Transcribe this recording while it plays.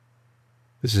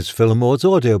This is Phil and Maud's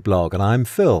audio blog, and I'm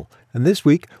Phil. And this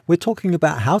week, we're talking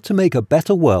about how to make a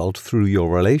better world through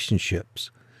your relationships.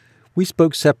 We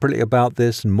spoke separately about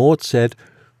this, and Maud said,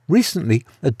 recently,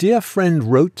 a dear friend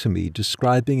wrote to me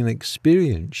describing an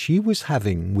experience she was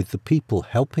having with the people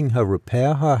helping her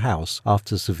repair her house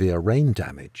after severe rain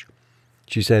damage.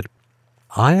 She said,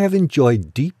 I have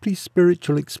enjoyed deeply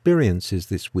spiritual experiences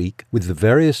this week with the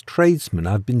various tradesmen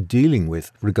I've been dealing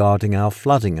with regarding our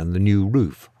flooding and the new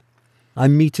roof.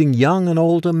 I'm meeting young and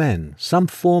older men, some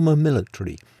former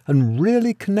military, and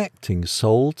really connecting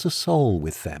soul to soul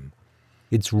with them.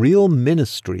 It's real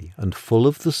ministry and full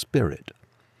of the Spirit.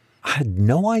 I had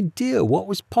no idea what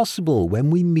was possible when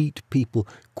we meet people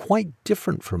quite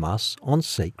different from us on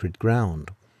sacred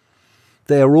ground.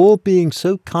 They are all being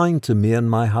so kind to me and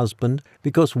my husband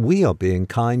because we are being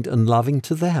kind and loving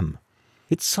to them.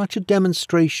 It's such a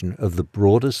demonstration of the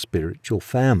broader spiritual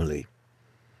family.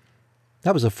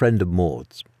 That was a friend of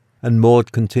Maud's. And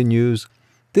Maud continues,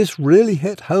 this really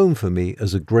hit home for me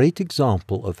as a great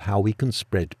example of how we can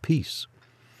spread peace.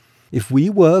 If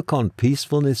we work on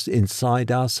peacefulness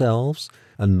inside ourselves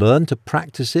and learn to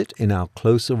practice it in our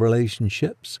closer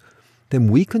relationships, then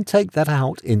we can take that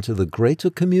out into the greater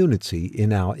community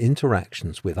in our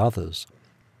interactions with others.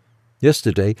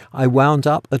 Yesterday, I wound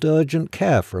up at urgent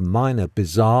care for a minor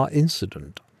bizarre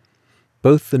incident.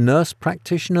 Both the nurse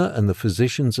practitioner and the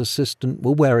physician's assistant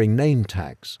were wearing name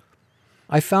tags.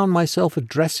 I found myself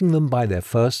addressing them by their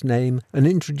first name and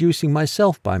introducing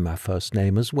myself by my first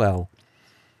name as well.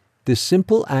 This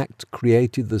simple act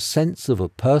created the sense of a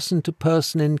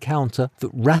person-to-person encounter that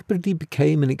rapidly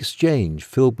became an exchange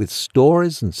filled with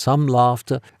stories and some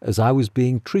laughter as I was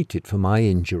being treated for my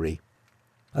injury.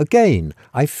 Again,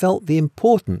 I felt the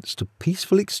importance to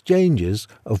peaceful exchanges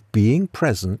of being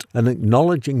present and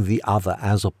acknowledging the other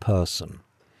as a person.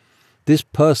 This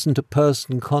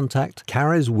person-to-person contact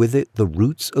carries with it the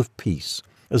roots of peace,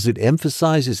 as it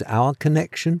emphasizes our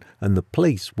connection and the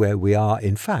place where we are,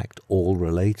 in fact, all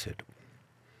related.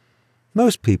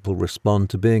 Most people respond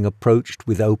to being approached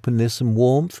with openness and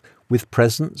warmth, with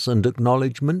presence and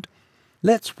acknowledgement.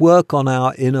 Let's work on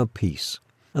our inner peace.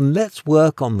 And let's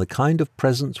work on the kind of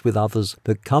presence with others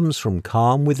that comes from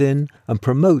calm within and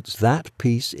promotes that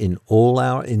peace in all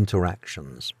our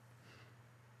interactions.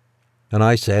 And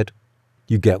I said,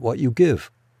 you get what you give.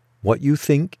 What you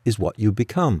think is what you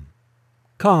become.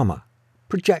 Karma,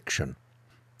 projection.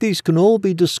 These can all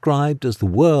be described as the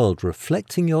world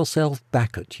reflecting yourself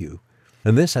back at you,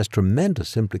 and this has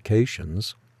tremendous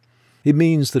implications. It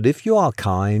means that if you are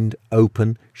kind,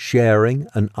 open, sharing,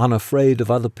 and unafraid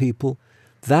of other people,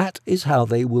 that is how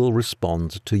they will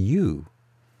respond to you.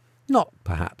 Not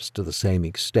perhaps to the same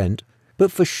extent,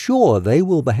 but for sure they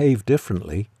will behave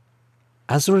differently.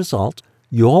 As a result,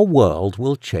 your world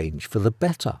will change for the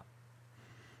better.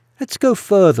 Let's go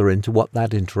further into what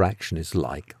that interaction is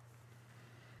like.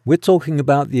 We're talking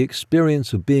about the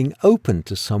experience of being open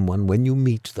to someone when you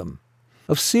meet them,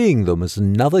 of seeing them as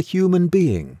another human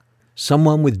being,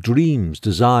 someone with dreams,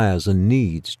 desires, and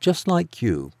needs just like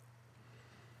you.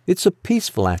 It's a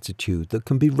peaceful attitude that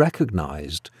can be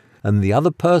recognized, and the other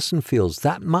person feels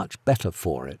that much better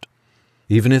for it.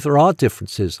 Even if there are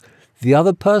differences, the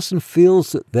other person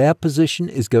feels that their position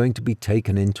is going to be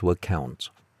taken into account.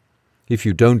 If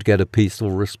you don't get a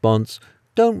peaceful response,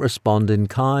 don't respond in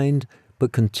kind,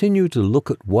 but continue to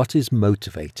look at what is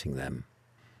motivating them.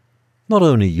 Not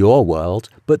only your world,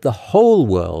 but the whole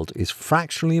world is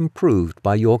fractionally improved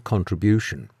by your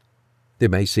contribution. It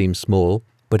may seem small,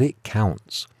 but it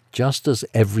counts, just as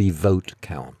every vote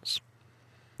counts.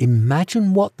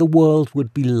 Imagine what the world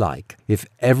would be like if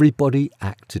everybody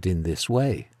acted in this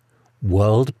way.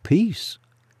 World peace.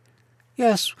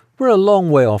 Yes, we're a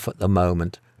long way off at the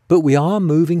moment, but we are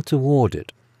moving toward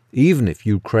it, even if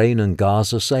Ukraine and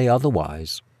Gaza say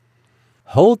otherwise.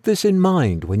 Hold this in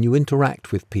mind when you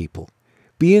interact with people.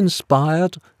 Be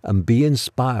inspired and be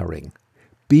inspiring.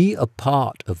 Be a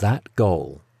part of that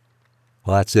goal.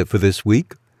 Well, that's it for this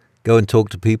week. Go and talk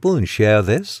to people and share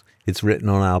this. It's written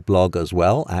on our blog as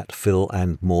well at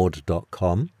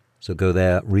philandmaud.com. So go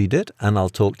there, read it, and I'll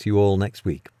talk to you all next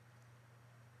week.